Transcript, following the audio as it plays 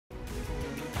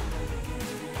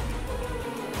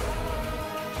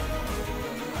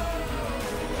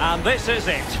And this is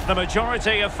it. The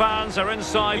majority of fans are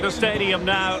inside the stadium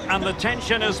now, and the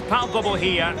tension is palpable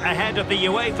here ahead of the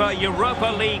UEFA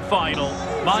Europa League final.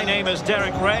 My name is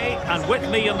Derek Ray, and with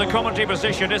me in the commentary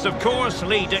position is, of course,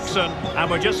 Lee Dixon, and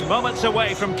we're just moments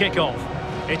away from kick-off.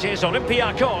 It is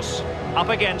Olympiacos up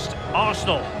against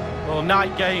Arsenal. Well,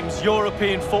 night games,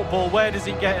 European football, where does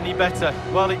it get any better?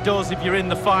 Well, it does if you're in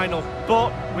the final.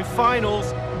 But with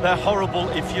finals, they're horrible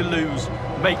if you lose.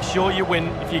 Make sure you win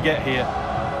if you get here.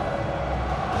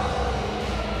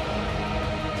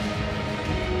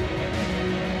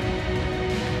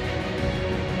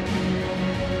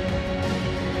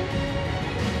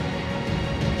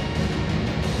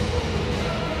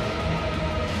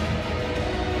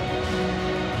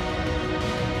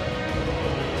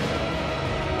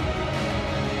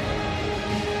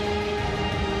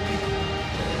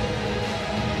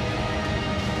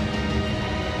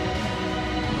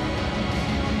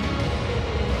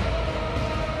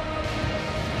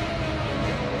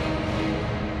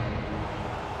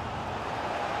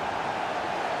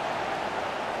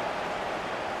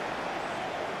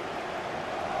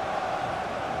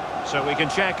 So we can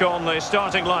check on the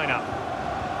starting lineup.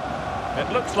 It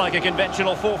looks like a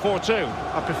conventional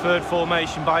 4-4-2. A preferred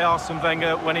formation by Arsene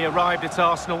Wenger when he arrived at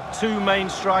Arsenal. Two main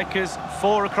strikers,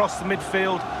 four across the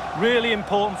midfield. Really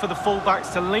important for the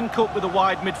fullbacks to link up with the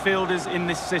wide midfielders in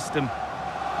this system.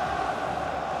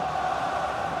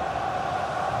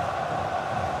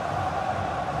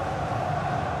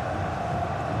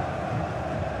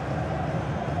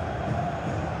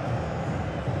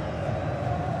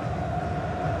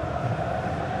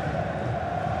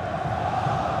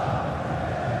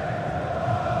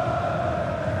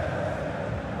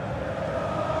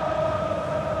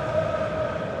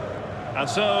 And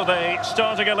so the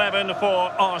starting 11 for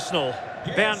Arsenal.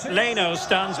 Bernd Leno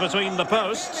stands between the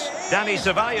posts. Dani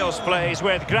Ceballos plays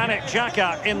with Granit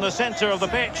Xhaka in the centre of the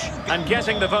pitch. And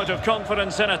getting the vote of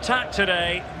confidence in attack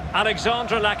today,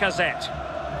 Alexandre Lacazette.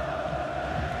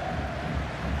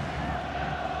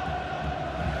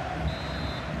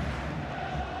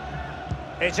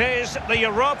 It is the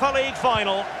Europa League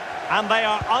final, and they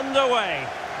are underway.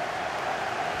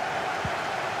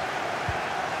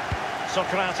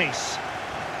 Socrates.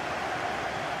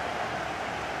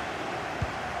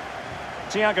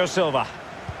 Thiago Silva.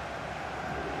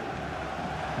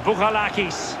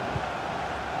 Bouchalakis.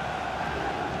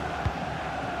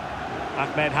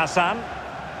 Ahmed Hassan.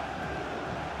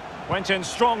 Went in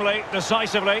strongly,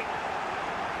 decisively.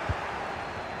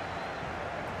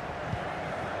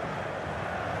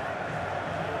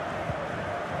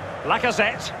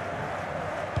 Lacazette.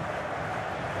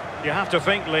 You have to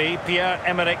think, Lee,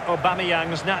 Pierre-Emerick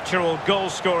Aubameyang's natural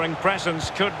goal-scoring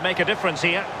presence could make a difference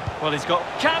here. Well, he's got...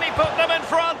 Can he put them in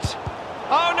front?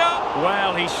 Oh, no!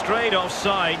 Well, he strayed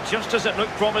offside just as it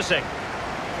looked promising.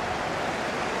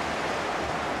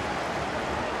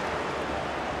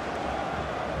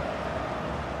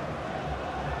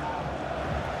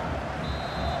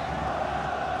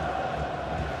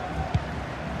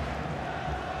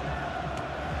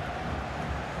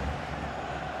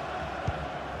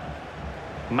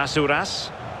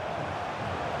 Masouras.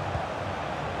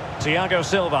 Thiago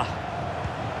Silva.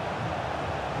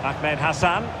 Ahmed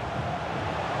Hassan.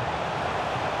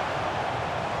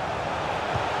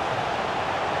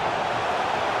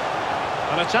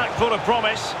 An attack full of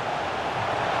promise.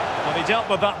 And he dealt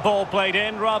with that ball played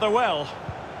in rather well.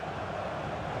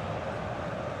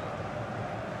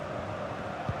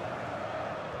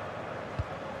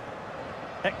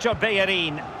 Hector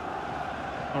Bellerin.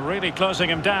 Really closing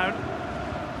him down.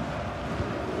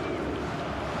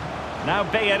 Now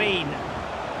Bellerin.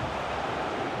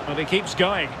 And he keeps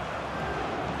going.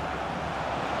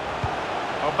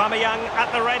 Aubameyang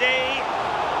at the ready.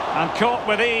 And caught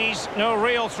with ease. No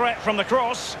real threat from the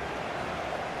cross.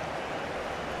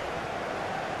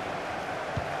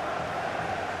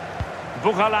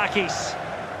 Bouchalakis.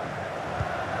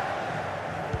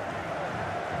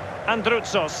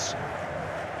 Androutsos.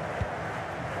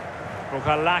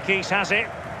 Bouchalakis has it.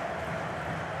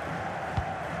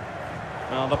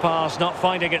 Well, the pass not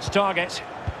finding its target.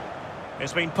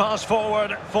 It's been passed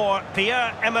forward for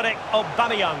Pierre-Emerick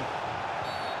Aubameyang.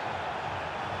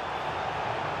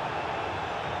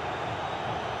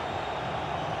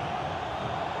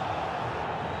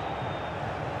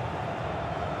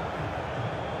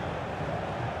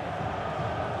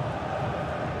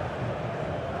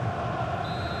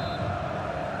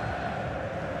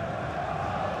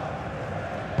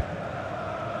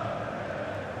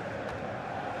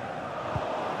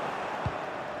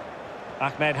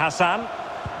 Ahmed Hassan.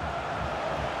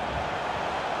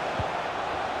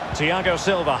 Thiago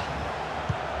Silva.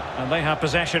 And they have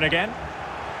possession again.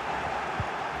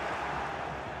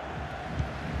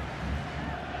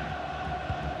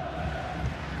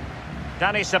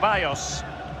 Dani Ceballos.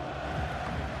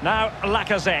 Now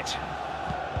Lacazette.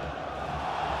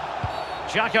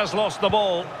 Xhaka's lost the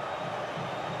ball.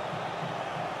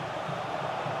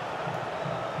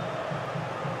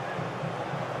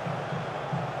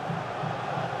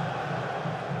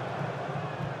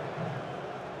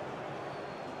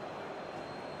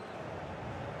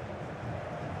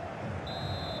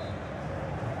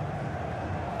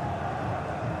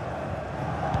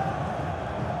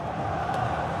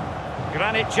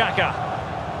 Granit Xhaka.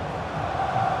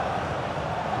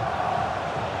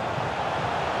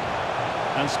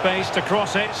 And space to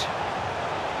cross it.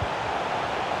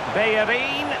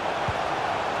 Bellerin.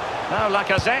 Now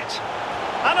Lacazette.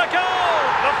 And a goal!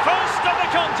 The first of the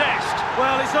contest.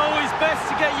 Well, it's always best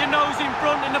to get your nose in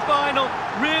front in the final.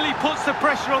 Really puts the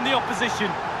pressure on the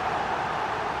opposition.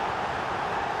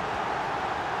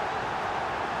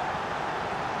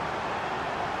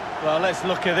 Well, let's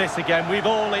look at this again. We've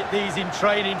all hit these in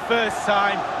training. First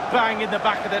time, bang in the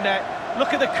back of the net.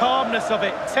 Look at the calmness of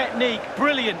it. Technique,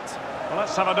 brilliant. Well,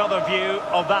 let's have another view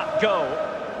of that goal.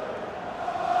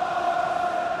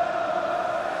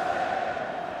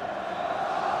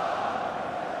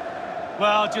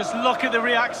 Well, just look at the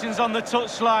reactions on the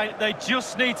touchline. They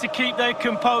just need to keep their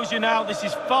composure now. This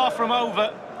is far from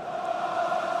over.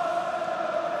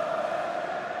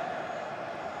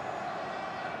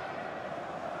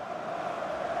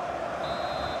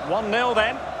 One 0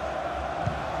 then.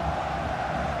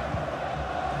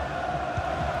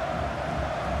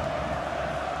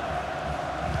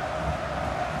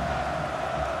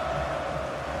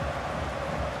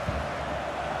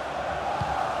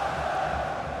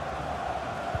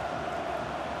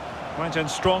 Went in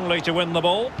strongly to win the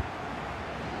ball.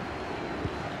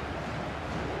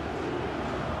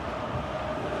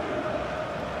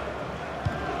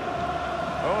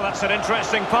 Oh, that's an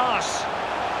interesting pass.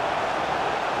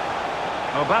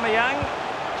 Aubameyang,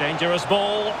 dangerous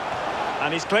ball,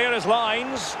 and he's clear as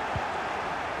lines.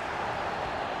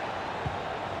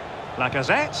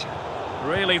 Lacazette,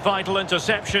 really vital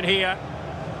interception here.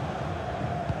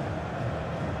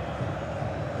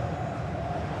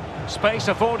 Space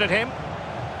afforded him.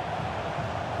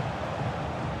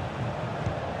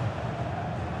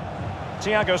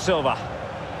 Thiago Silva.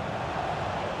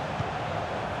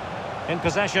 In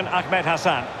possession, Ahmed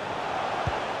Hassan.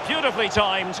 Beautifully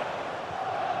timed.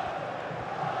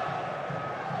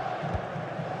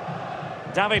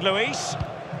 David Luiz.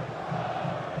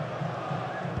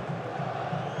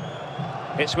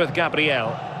 It's with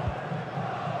Gabriel.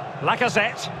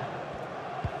 Lacazette.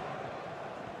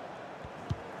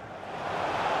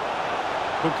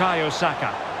 Bukayo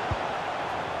Saka.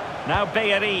 Now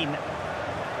Bellerin.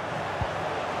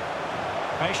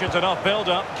 Patient enough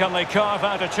build-up. Can they carve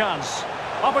out a chance?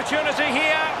 Opportunity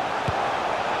here.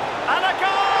 And a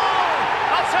goal!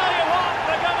 I'll tell you what,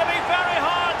 they're going to be very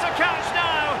hard to catch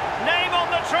now. Name on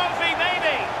the trophy,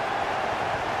 maybe.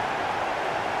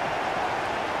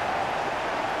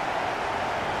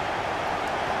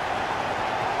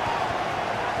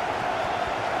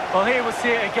 Well, here we'll see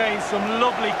it again, some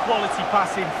lovely quality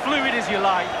passing, fluid as you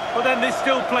like, but then there's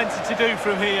still plenty to do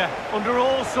from here. Under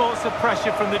all sorts of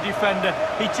pressure from the defender,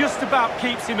 he just about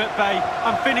keeps him at bay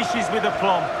and finishes with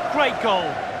aplomb. Great goal.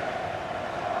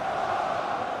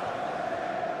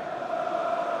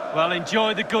 Well,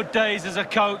 enjoy the good days as a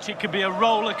coach. It can be a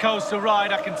roller coaster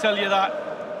ride, I can tell you that.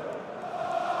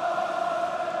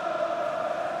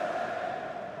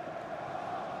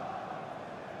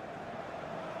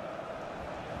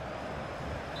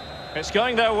 It's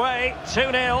going their way,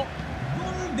 2-0.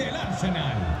 Gol del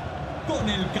Arsenal. Con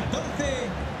el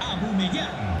 14,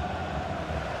 Aubameyang.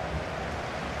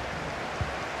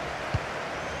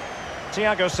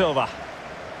 Thiago Silva.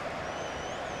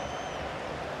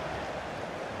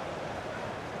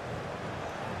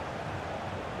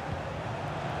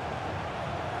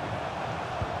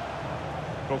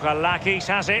 Bukalakis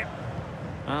has it.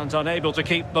 And unable to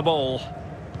keep the ball.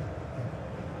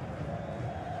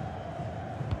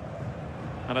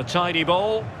 And a tidy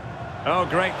ball. Oh,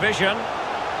 great vision.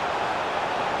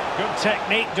 Good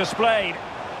technique displayed.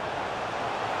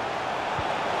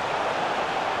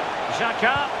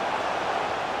 Xhaka.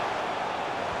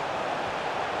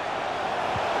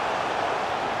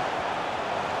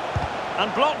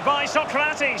 And blocked by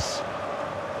Socrates.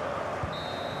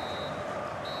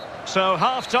 So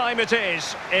half-time it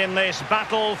is in this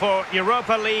battle for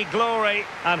Europa League glory,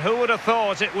 and who would have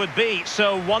thought it would be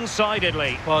so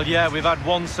one-sidedly? Well, yeah, we've had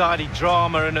one-sided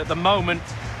drama, and at the moment,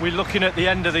 we're looking at the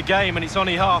end of the game and it's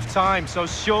only half-time, so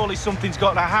surely something's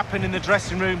got to happen in the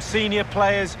dressing room. Senior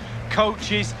players,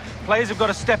 coaches, players have got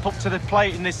to step up to the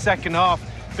plate in this second half.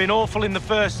 Been awful in the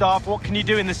first half. What can you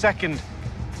do in the second?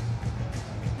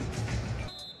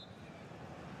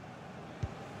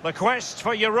 The quest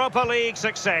for Europa League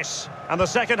success, and the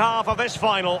second half of this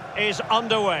final is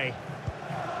underway.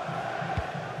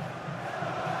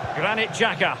 Granit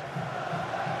Xhaka.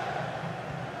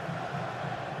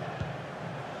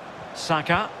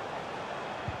 Saka.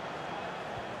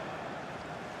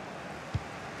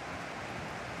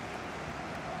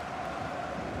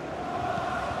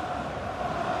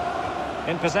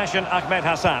 In possession, Ahmed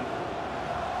Hassan.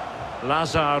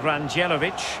 Lazar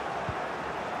Rangelovic.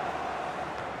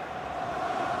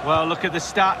 Well, look at the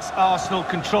stats. Arsenal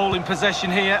controlling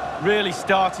possession here, really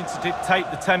starting to dictate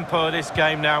the tempo of this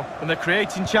game now. And they're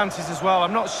creating chances as well.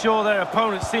 I'm not sure their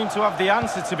opponents seem to have the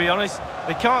answer, to be honest.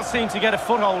 They can't seem to get a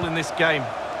foothold in this game.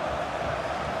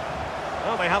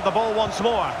 Well, they have the ball once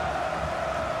more.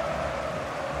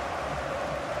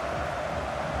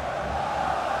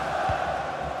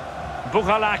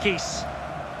 Bouchalakis.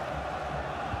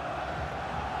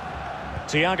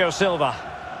 Thiago Silva.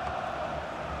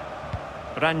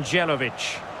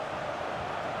 Rangelovic.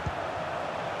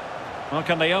 Well,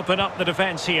 can they open up the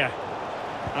defence here?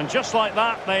 And just like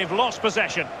that, they've lost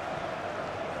possession.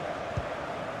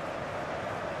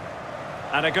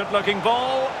 And a good-looking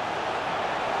ball.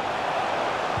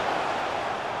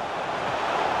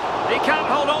 He can't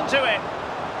hold on to it.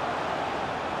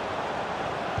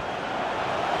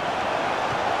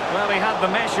 Well, he had the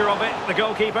measure of it, the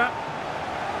goalkeeper.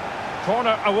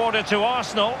 Corner awarded to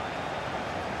Arsenal.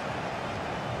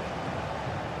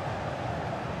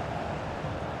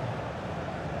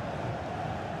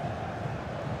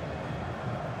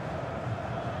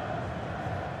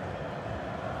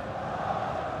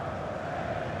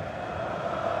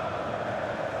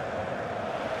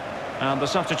 And the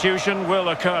substitution will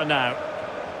occur now.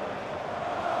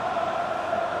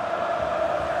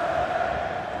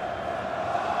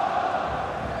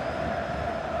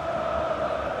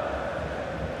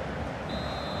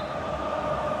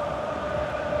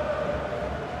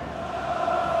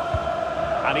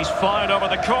 And he's fired over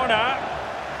the corner.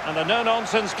 And a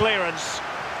no-nonsense clearance.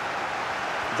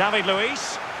 David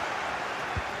Luiz.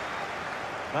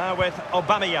 Now with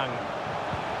Aubameyang.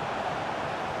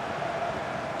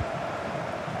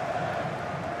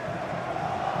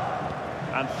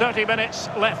 And 30 minutes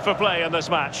left for play in this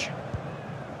match.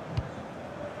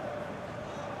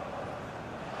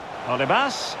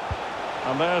 Olybas.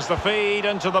 And there's the feed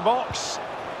into the box.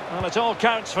 And it all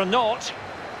counts for naught.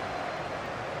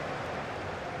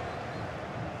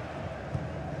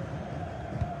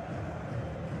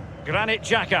 Granit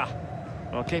Xhaka.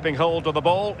 Well, keeping hold of the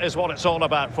ball is what it's all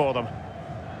about for them.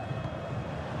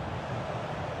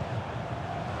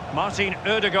 Martin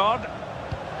Ødegaard.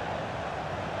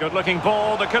 Good-looking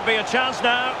ball, there could be a chance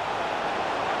now.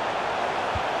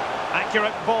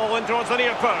 Accurate ball in towards the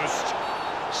near post.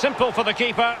 Simple for the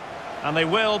keeper, and they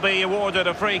will be awarded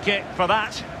a free kick for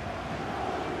that.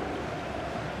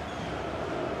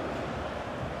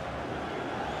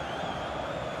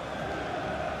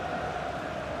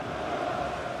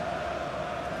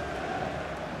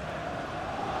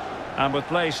 And with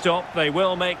play stopped, they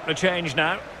will make the change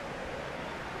now.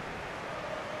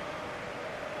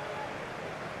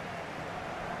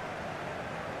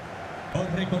 Os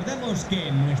recordamos que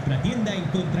en nuestra tienda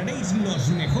encontraréis los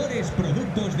mejores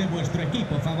productos de vuestro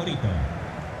equipo favorito.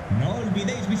 No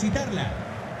olvidéis visitarla.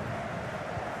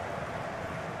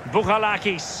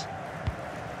 Bouchalakis.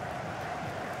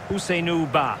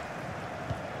 Ousseynou Ba.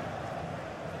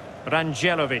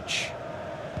 Rangelovic.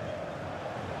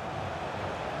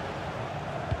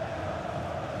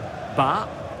 Ba.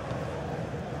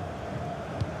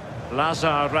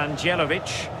 Lazar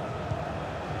Rangelovic.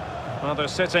 Well, they're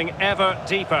sitting ever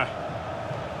deeper.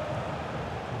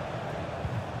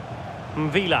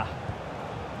 Mvila.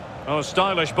 Oh,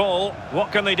 stylish ball.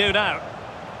 What can they do now?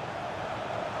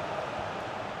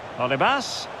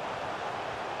 Olybas.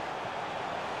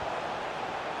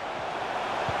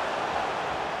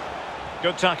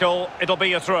 Good tackle. It'll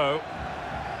be a throw.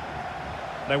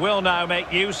 They will now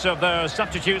make use of their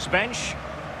substitutes bench.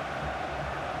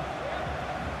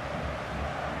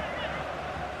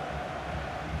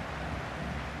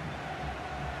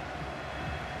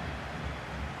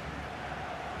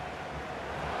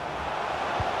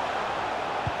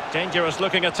 Dangerous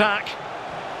looking attack.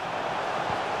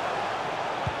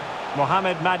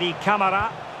 Mohamed Madi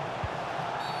Camara.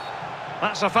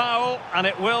 That's a foul, and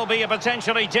it will be a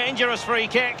potentially dangerous free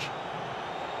kick.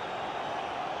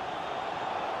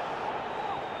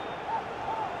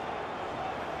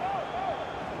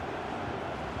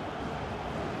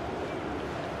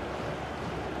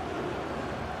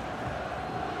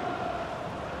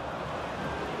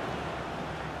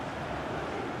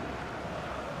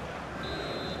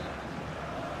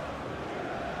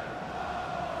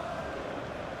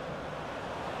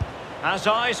 Has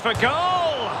eyes for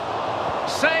goal.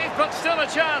 Saved, but still a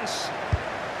chance.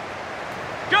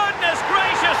 Goodness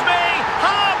gracious me!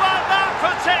 How about that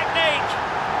for technique?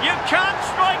 You can't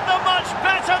strike them much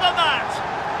better than that.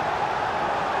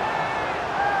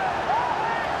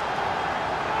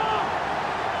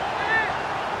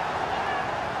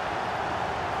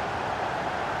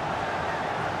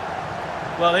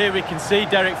 Well, here we can see,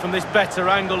 Derek, from this better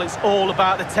angle, it's all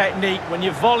about the technique. When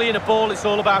you're volleying a ball, it's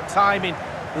all about timing.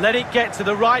 Let it get to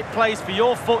the right place for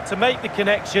your foot to make the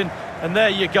connection, and there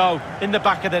you go, in the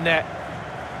back of the net.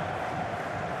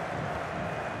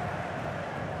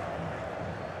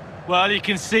 Well, you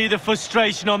can see the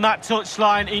frustration on that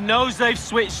touchline. He knows they've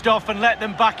switched off and let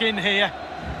them back in here.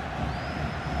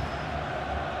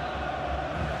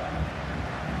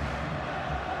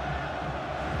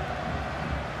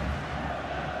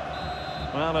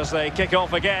 Well, as they kick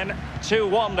off again,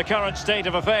 2-1 the current state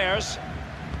of affairs.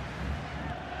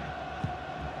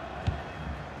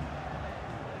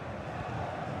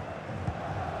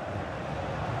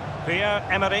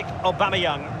 Pierre-Emerick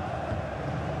Aubameyang.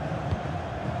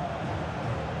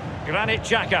 Granit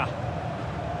Xhaka.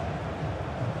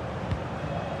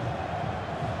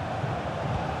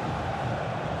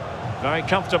 Very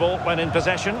comfortable when in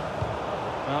possession.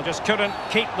 Well, just couldn't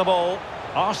keep the ball.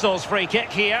 Arsenal's free kick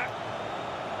here.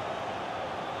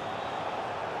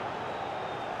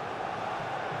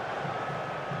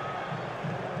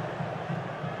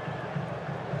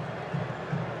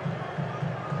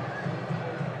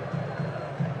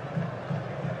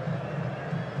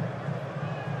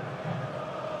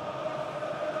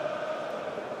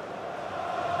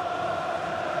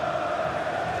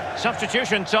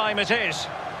 Substitution time it is.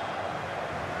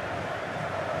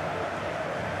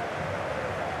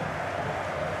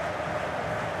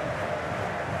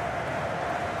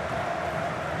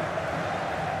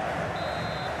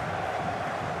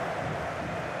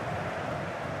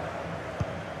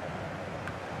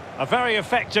 A very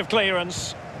effective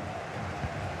clearance.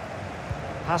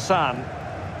 Hassan.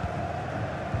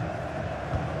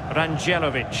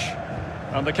 Rangelovic.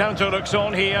 And the counter looks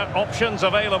on here. Options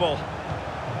available.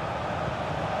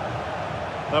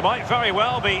 There might very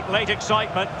well be late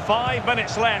excitement. 5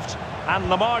 minutes left, and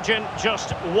the margin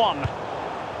just 1.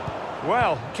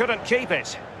 Well, couldn't keep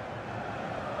it.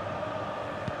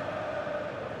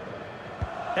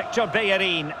 Hector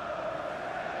Bellerin.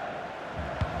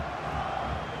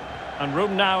 And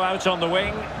room now out on the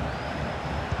wing.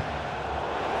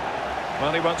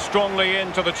 Well, he went strongly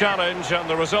into the challenge, and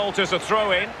the result is a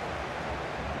throw-in.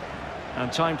 And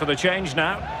time for the change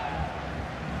now.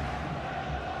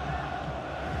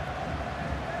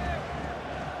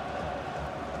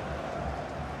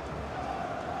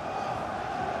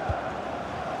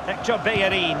 Hector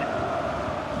Bellerin.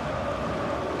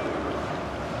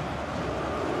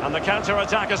 And the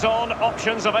counter-attack is on.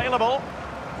 Options available.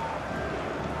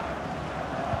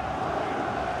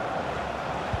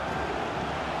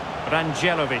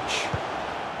 Rangelovic.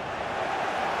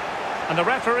 And the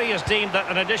referee has deemed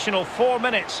that an additional 4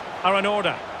 minutes are in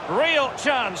order. Real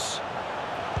chance.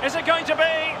 Is it going to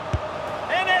be?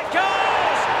 In it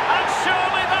goes! And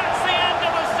surely that's the end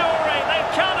of the story. They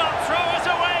cannot throw it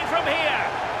away from here.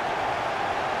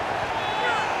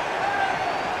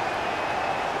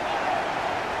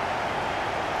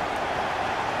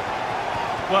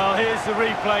 Well, here's the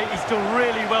replay. He's done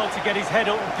really well to get his head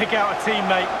up and pick out a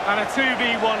teammate. And a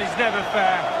 2v1 is never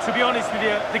fair. To be honest with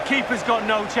you, the keeper's got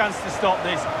no chance to stop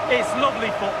this. It's lovely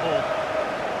football.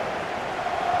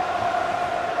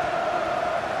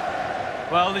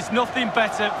 Well, there's nothing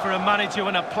better for a manager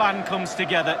when a plan comes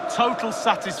together. Total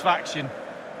satisfaction.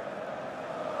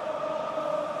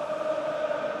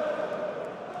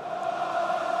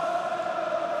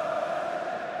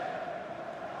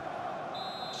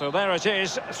 So there it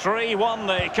is, 3-1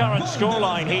 the current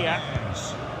scoreline here.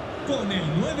 Con el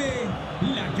 9,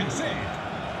 Lacazette.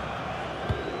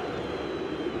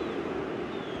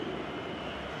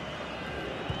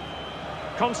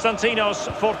 Konstantinos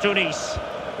Fortounis.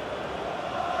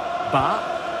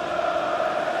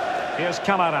 Here's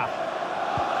Kamara.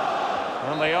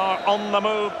 And they are on the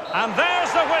move. And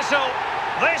there's the whistle.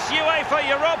 This UEFA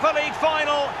Europa League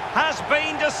final has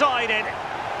been decided.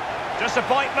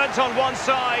 Disappointment on one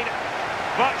side,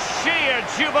 but sheer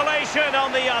jubilation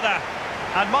on the other.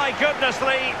 And my goodness,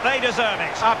 Lee, they deserve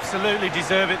it. Absolutely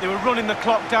deserve it. They were running the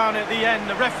clock down at the end.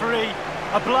 The referee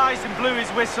obliged and blew his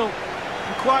whistle.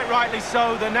 And quite rightly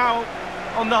so. They're now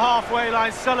on the halfway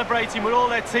line celebrating with all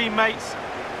their teammates.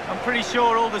 I'm pretty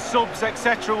sure all the subs,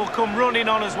 etc. will come running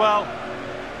on as well.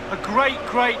 A great,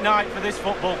 great night for this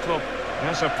football club.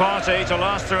 Yes, a party to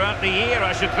last throughout the year,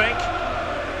 I should think.